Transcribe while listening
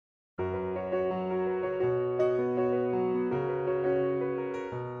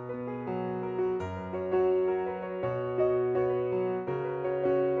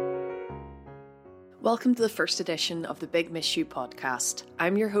Welcome to the first edition of the Big Miss You podcast.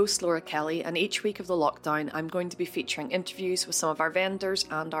 I'm your host Laura Kelly, and each week of the lockdown I'm going to be featuring interviews with some of our vendors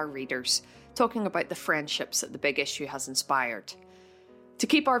and our readers, talking about the friendships that the Big Issue has inspired. To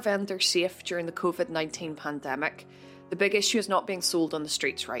keep our vendors safe during the COVID-19 pandemic, the Big Issue is not being sold on the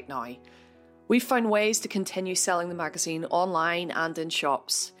streets right now. We've found ways to continue selling the magazine online and in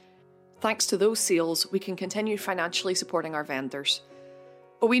shops. Thanks to those sales, we can continue financially supporting our vendors.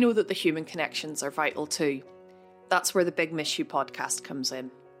 But we know that the human connections are vital too. That's where the Big Miss You podcast comes in.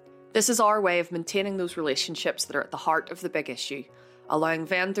 This is our way of maintaining those relationships that are at the heart of the Big Issue, allowing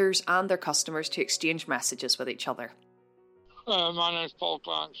vendors and their customers to exchange messages with each other. My name's Paul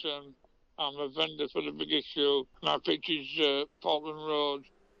Clarkson. I'm a vendor for the Big Issue. My pitch is Portland Road,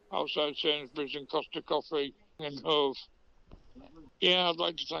 outside Sainsbury's and Costa Coffee in Hove. Yeah, I'd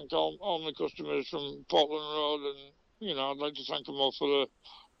like to thank all my customers from Portland Road, and I'd like to thank them all for the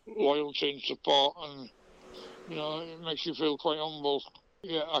loyalty and support, and it makes you feel quite humble.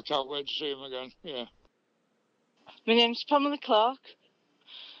 Yeah, I can't wait to see them again. Yeah. My name's Pamela Clark,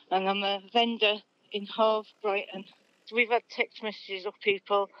 and I'm a vendor in Hove, Brighton. We've had text messages of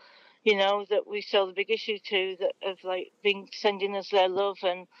people, that we sell the Big Issue to, that have been sending us their love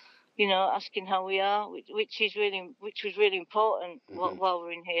and asking how we are, which was really important while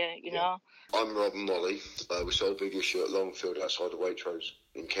we're in here. Yeah. I'm Rob and Molly. We sold a Big Issue at Longfield outside the Waitrose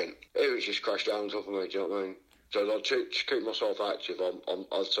in Kent. It was just crashed down on top of me, do you know what I mean? So to keep myself active,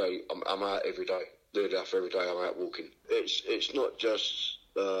 I'd say I'm out every day. Literally after every day I'm out walking. It's not just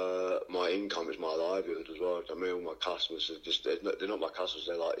my income, it's my livelihood as well. I mean, all my customers are just, they're not my customers,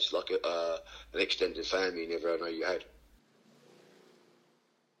 it's like an extended family you never know you had.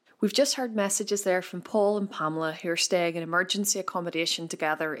 We've just heard messages there from Paul and Pamela, who are staying in emergency accommodation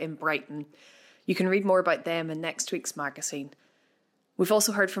together in Brighton. You can read more about them in next week's magazine. We've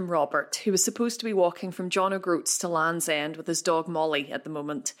also heard from Robert, who was supposed to be walking from John O'Groats to Land's End with his dog Molly at the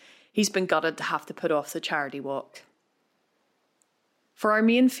moment. He's been gutted to have to put off the charity walk. For our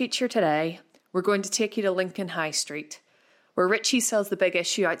main feature today, we're going to take you to Lincoln High Street, where Richie sells the Big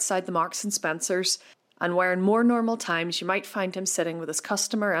Issue outside the Marks and Spencers, and where in more normal times you might find him sitting with his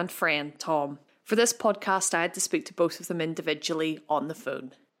customer and friend, Tom. For this podcast, I had to speak to both of them individually on the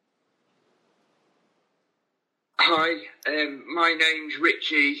phone. Hi, my name's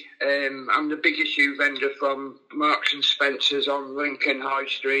Richie. I'm the Big Issue vendor from Marks and Spencers on Lincoln High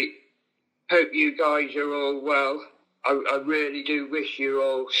Street. Hope you guys are all well. I really do wish you're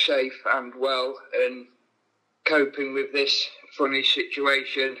all safe and well and coping with this funny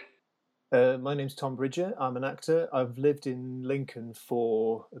situation. My name's Tom Bridger. I'm an actor. I've lived in Lincoln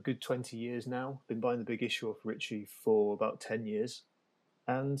for a good 20 years now. Been buying the Big Issue off Richie for about 10 years.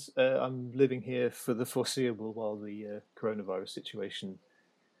 And I'm living here for the foreseeable while the coronavirus situation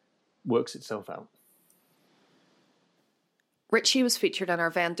works itself out. Richie was featured in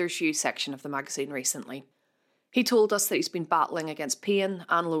our Vendors You section of the magazine recently. He told us that he's been battling against pain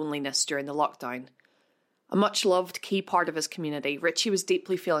and loneliness during the lockdown. A much-loved key part of his community, Richie was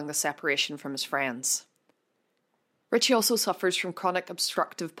deeply feeling the separation from his friends. Richie also suffers from chronic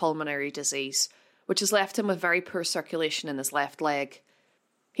obstructive pulmonary disease, which has left him with very poor circulation in his left leg.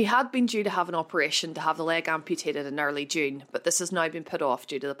 He had been due to have an operation to have the leg amputated in early June, but this has now been put off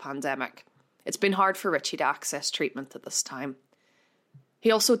due to the pandemic. It's been hard for Richie to access treatment at this time. He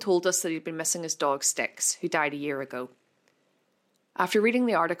also told us that he'd been missing his dog Styx, who died a year ago. After reading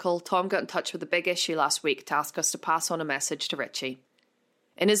the article, Tom got in touch with the Big Issue last week to ask us to pass on a message to Richie.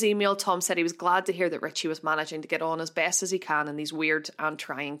 In his email, Tom said he was glad to hear that Richie was managing to get on as best as he can in these weird and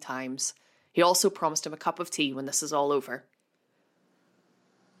trying times. He also promised him a cup of tea when this is all over.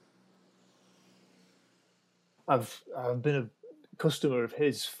 I've been a customer of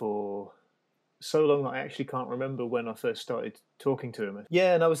his for so long that I actually can't remember when I first started talking to him.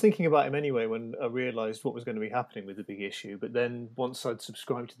 Yeah, and I was thinking about him anyway when I realised what was going to be happening with the Big Issue. But then once I'd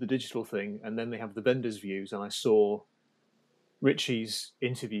subscribed to the digital thing, and then they have the vendors' views, and I saw Richie's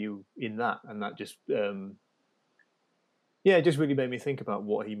interview in that, and that just, it just really made me think about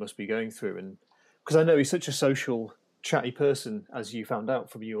what he must be going through. And because I know he's such a social, chatty person, as you found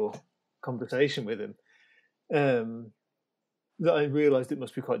out from your conversation with him, that I realised it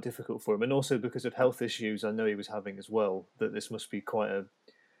must be quite difficult for him. And also because of health issues I know he was having as well, that this must be quite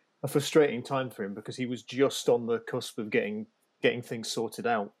a frustrating time for him, because he was just on the cusp of getting things sorted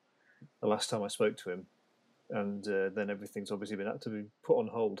out the last time I spoke to him. And then everything's obviously been had to be put on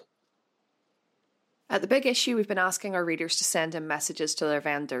hold. At the Big Issue, we've been asking our readers to send in messages to their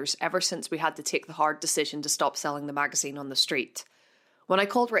vendors ever since we had to take the hard decision to stop selling the magazine on the street. When I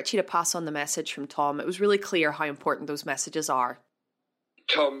called Richie to pass on the message from Tom, it was really clear how important those messages are.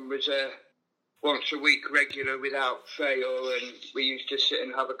 Tom was once a week regular without fail, and we used to sit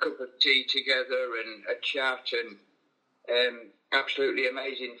and have a cup of tea together and a chat, and absolutely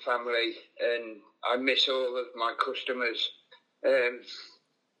amazing family, and I miss all of my customers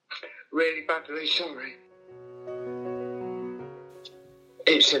really badly, sorry.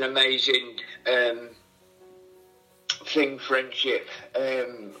 It's an amazing thing, friendship.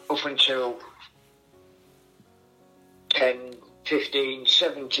 Up until 10, 15,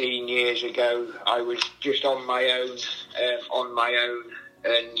 17 years ago, I was just on my own,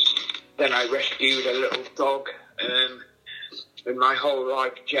 and then I rescued a little dog, and my whole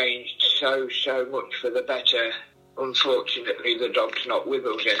life changed so much for the better. Unfortunately, the dog's not with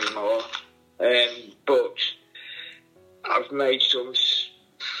us anymore, but I've made some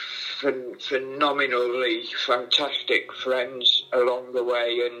phenomenally fantastic friends along the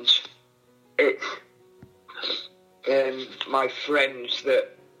way, and it's my friends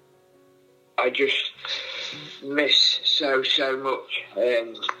that I just miss so much.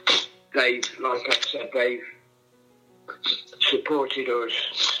 They've, like I said, they've supported us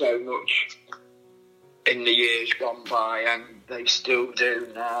so much in the years gone by, and they still do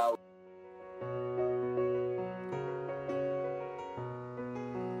now.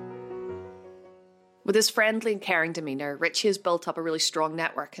 With his friendly and caring demeanour, Richie has built up a really strong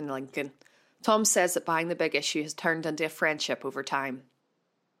network in Lincoln. Tom says that buying the Big Issue has turned into a friendship over time.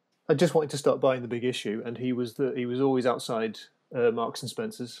 I just wanted to start buying the Big Issue, and he was always outside Marks and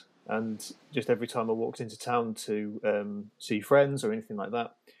Spencer's, and just every time I walked into town to see friends or anything like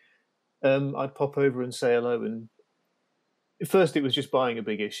that, I'd pop over and say hello. And at first it was just buying a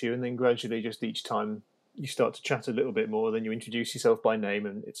Big Issue, and then gradually, just each time you start to chat a little bit more, then you introduce yourself by name,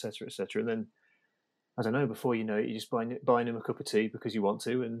 and etc. And then, I don't know, before you know it, you're just buying him a cup of tea because you want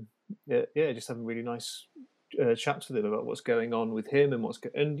to, and just having really nice chats with him about what's going on with him and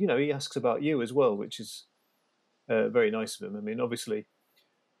and you know, he asks about you as well, which is very nice of him. I mean, obviously,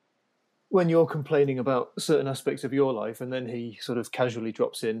 when you're complaining about certain aspects of your life, and then he sort of casually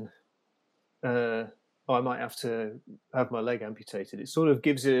drops in, I might have to have my leg amputated. It sort of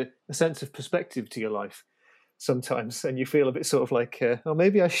gives a sense of perspective to your life sometimes, and you feel a bit sort of like, oh,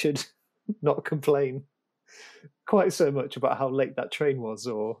 maybe I should not complain quite so much about how late that train was,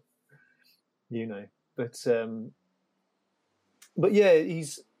 or you know. But yeah,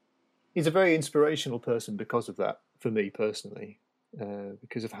 he's a very inspirational person because of that, for me personally,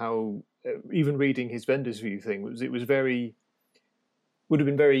 because of how even reading his Vendor's View thing would have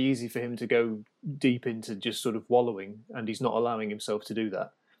been very easy for him to go deep into just sort of wallowing, and he's not allowing himself to do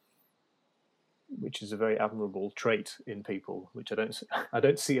that, which is a very admirable trait in people, which I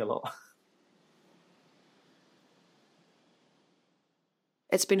don't see a lot.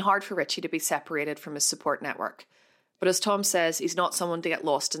 It's been hard for Richie to be separated from his support network, but as Tom says, he's not someone to get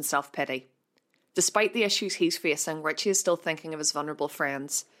lost in self-pity. Despite the issues he's facing, Richie is still thinking of his vulnerable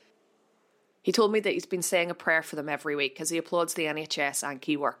friends. He told me that he's been saying a prayer for them every week as he applauds the NHS and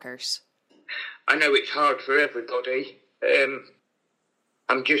key workers. I know it's hard for everybody.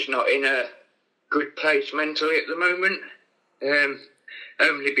 I'm just not in a good place mentally at the moment,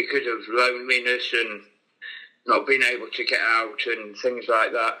 only because of loneliness and not being able to get out and things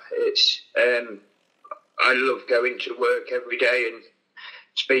like that. It's I love going to work every day and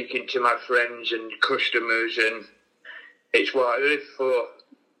speaking to my friends and customers, and it's what I live for.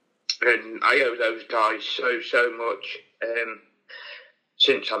 And I owe those guys so much.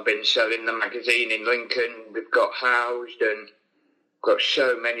 Since I've been selling the magazine in Lincoln, we've got housed and got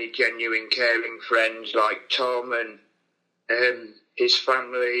so many genuine caring friends like Tom and his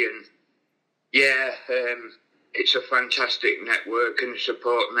family, and it's a fantastic network and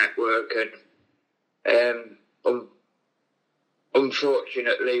support network, and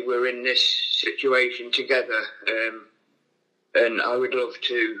unfortunately we're in this situation together, and I would love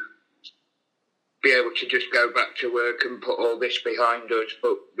to be able to just go back to work and put all this behind us,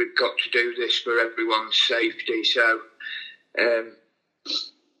 but we've got to do this for everyone's safety, so I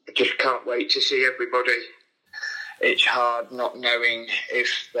just can't wait to see everybody. It's hard not knowing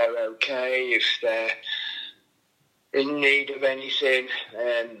if they're okay, if they're in need of anything.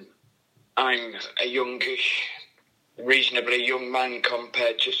 I'm a youngish, reasonably young man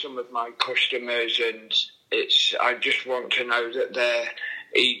compared to some of my customers, and I just want to know that they're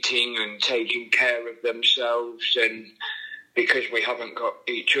eating and taking care of themselves, and because we haven't got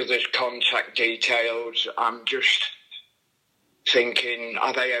each other's contact details, I'm just thinking,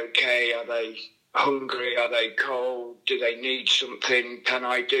 are they okay? Are they hungry? Are they cold? Do they need something? Can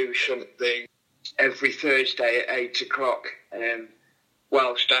I do something? Every Thursday at 8 o'clock,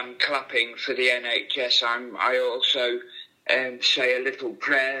 whilst I'm clapping for the NHS, I also say a little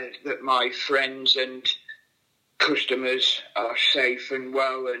prayer that my friends and customers are safe and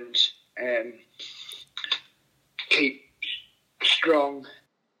well and keep strong.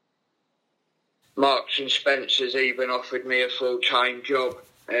 Marks and Spencer's even offered me a full-time job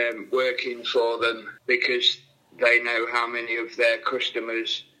working for them because they know how many of their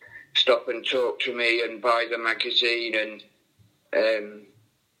customers stop and talk to me and buy the magazine, and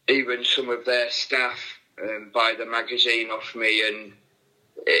even some of their staff buy the magazine off me, and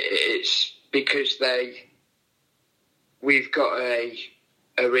it's because we've got a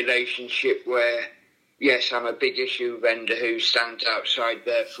relationship where, yes, I'm a big issue vendor who stands outside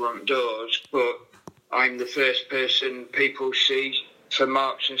their front doors, but I'm the first person people see for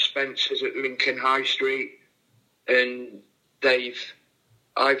Marks and Spencer's at Lincoln High Street, and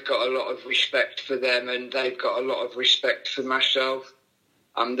I've got a lot of respect for them, and they've got a lot of respect for myself.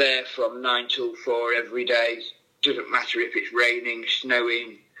 I'm there from 9 till 4 every day. Doesn't matter if it's raining,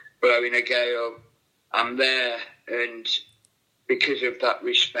 snowing, blowing a gale. I'm there, and because of that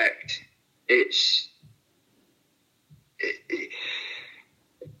respect, it's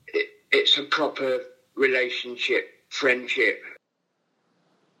a proper relationship, friendship.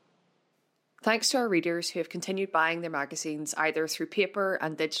 Thanks to our readers who have continued buying their magazines either through paper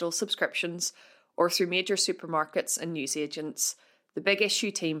and digital subscriptions or through major supermarkets and newsagents, the Big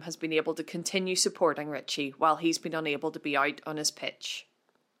Issue team has been able to continue supporting Richie while he's been unable to be out on his pitch.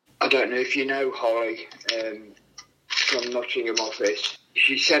 I don't know if you know Holly from Nottingham office.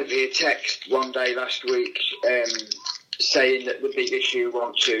 She sent me a text one day last week saying that the Big Issue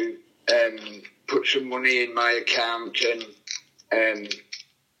want to put some money in my account, and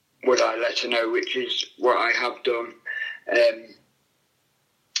would I let her know, which is what I have done.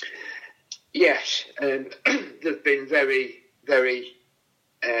 Yes, they've been very, very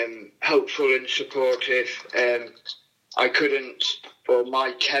helpful and supportive.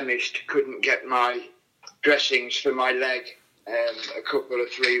 My chemist couldn't get my dressings for my leg a couple of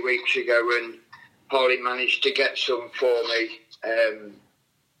 3 weeks ago, and Holly managed to get some for me.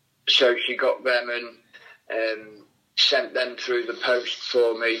 So she got them and sent them through the post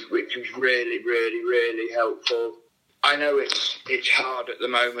for me, which was really, really, really helpful. I know it's hard at the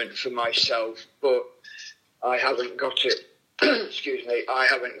moment for myself, but I haven't got it. Excuse me, I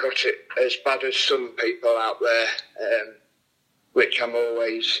haven't got it as bad as some people out there, which I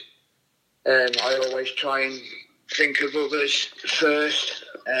always try and think of others first.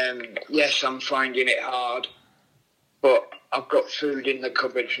 Yes, I'm finding it hard, but I've got food in the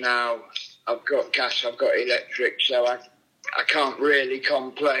cupboards now. I've got gas, I've got electric, so I can't really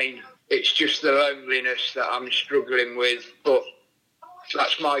complain. It's just the loneliness that I'm struggling with, but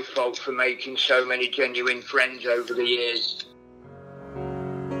that's my fault for making so many genuine friends over the years.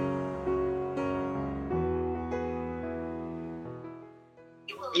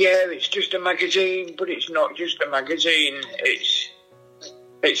 Yeah, it's just a magazine, but it's not just a magazine.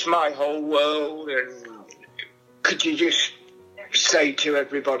 It's my whole world, and could you just say to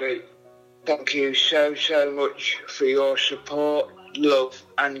everybody, thank you so, so much for your support, love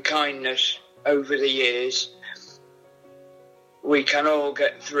and kindness over the years. We can all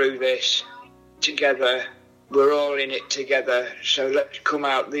get through this together. We're all in it together, so let's come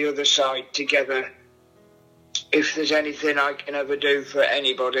out the other side together. If there's anything I can ever do for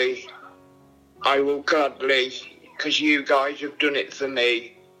anybody, I will gladly, because you guys have done it for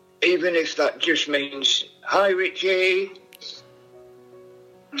me. Even if that just means, hi Richie.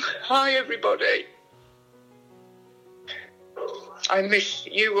 Hi everybody. I miss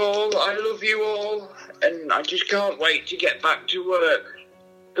you all, I love you all, and I just can't wait to get back to work.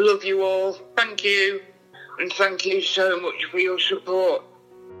 I love you all, thank you, and thank you so much for your support.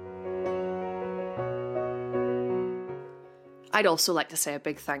 I'd also like to say a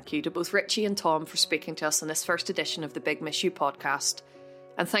big thank you to both Richie and Tom for speaking to us in this first edition of the Big Miss You podcast,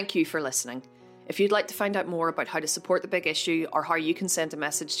 and thank you for listening. If you'd like to find out more about how to support the Big Issue or how you can send a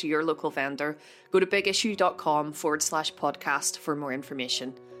message to your local vendor, go to bigissue.com/podcast for more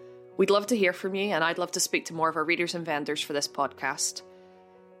information. We'd love to hear from you, and I'd love to speak to more of our readers and vendors for this podcast.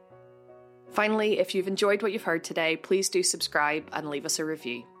 Finally, if you've enjoyed what you've heard today, please do subscribe and leave us a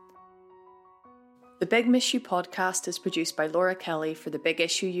review. The Big Miss You podcast is produced by Laura Kelly for the Big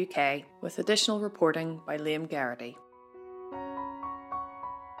Issue UK, with additional reporting by Liam Garrity.